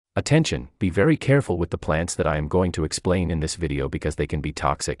Attention, be very careful with the plants that I am going to explain in this video because they can be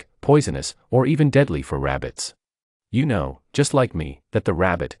toxic, poisonous, or even deadly for rabbits. You know, just like me, that the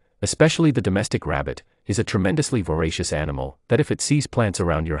rabbit, especially the domestic rabbit, is a tremendously voracious animal, that if it sees plants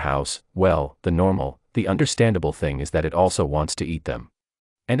around your house, well, the understandable thing is that it also wants to eat them.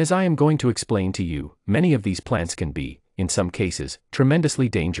 And as I am going to explain to you, many of these plants can be, in some cases, tremendously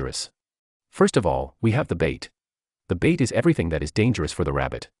dangerous. First of all, we have the bait. The bait is everything that is dangerous for the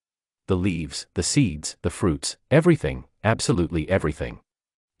rabbit. The leaves, the seeds, the fruits, everything, absolutely everything.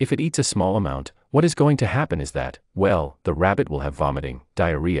 If it eats a small amount, what is going to happen is that, well, the rabbit will have vomiting,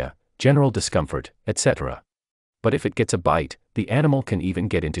 diarrhea, general discomfort, etc. But if it gets a bite, the animal can even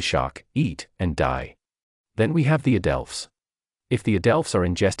get into shock, eat, and die. Then we have the adelphs. If the adelphs are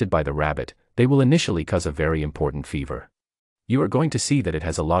ingested by the rabbit, they will initially cause a very important fever. You are going to see that it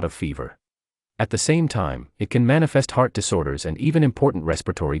has a lot of fever. At the same time, it can manifest heart disorders and even important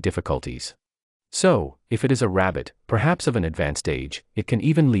respiratory difficulties. So, if it is a rabbit, perhaps of an advanced age, it can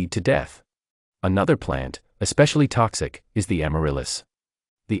even lead to death. Another plant, especially toxic, is the amaryllis.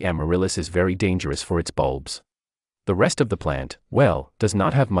 The amaryllis is very dangerous for its bulbs. The rest of the plant, well, does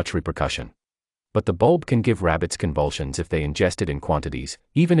not have much repercussion. But the bulb can give rabbits convulsions if they ingest it in quantities,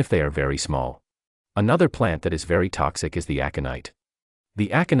 even if they are very small. Another plant that is very toxic is the aconite.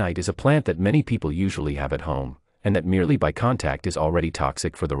 The aconite is a plant that many people usually have at home, and that merely by contact is already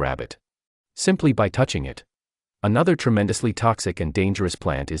toxic for the rabbit. Simply by touching it. Another tremendously toxic and dangerous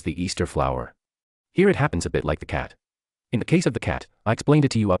plant is the Easter flower. Here it happens a bit like the cat. In the case of the cat, I explained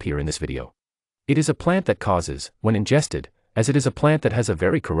it to you up here in this video. It is a plant that causes, when ingested, as it is a plant that has a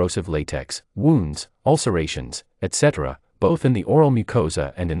very corrosive latex, wounds, ulcerations, etc., both in the oral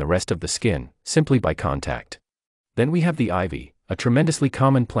mucosa and in the rest of the skin, simply by contact. Then we have the ivy, a tremendously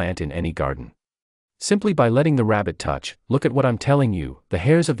common plant in any garden. Simply by letting the rabbit touch, look at what I'm telling you, the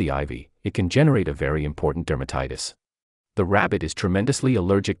hairs of the ivy, it can generate a very important dermatitis. The rabbit is tremendously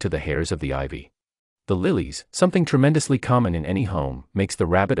allergic to the hairs of the ivy. The lilies, something tremendously common in any home, makes the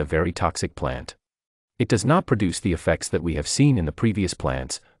rabbit a very toxic plant. It does not produce the effects that we have seen in the previous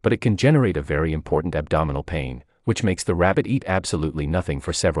plants, but it can generate a very important abdominal pain, which makes the rabbit eat absolutely nothing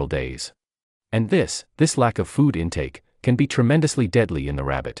for several days. And this lack of food intake, can be tremendously deadly in the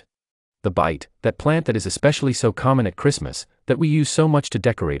rabbit. The bite, that plant that is especially so common at Christmas, that we use so much to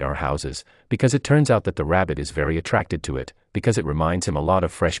decorate our houses, because it turns out that the rabbit is very attracted to it, because it reminds him a lot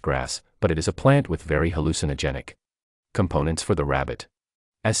of fresh grass, but it is a plant with very hallucinogenic components for the rabbit.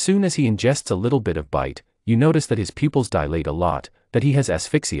 As soon as he ingests a little bit of bite, you notice that his pupils dilate a lot, that he has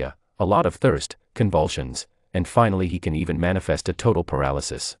asphyxia, a lot of thirst, convulsions, and finally he can even manifest a total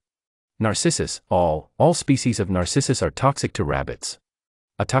paralysis. Narcissus, all species of Narcissus are toxic to rabbits.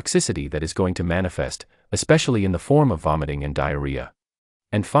 A toxicity that is going to manifest, especially in the form of vomiting and diarrhea.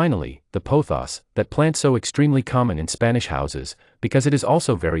 And finally, the pothos, that plant so extremely common in Spanish houses, because it is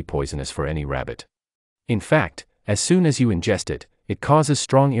also very poisonous for any rabbit. In fact, as soon as you ingest it, it causes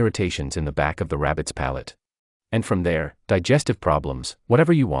strong irritations in the back of the rabbit's palate. And from there, digestive problems,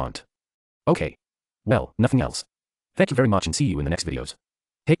 whatever you want. Okay. Well, nothing else. Thank you very much and see you in the next videos.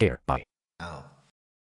 Take care, bye. Wow.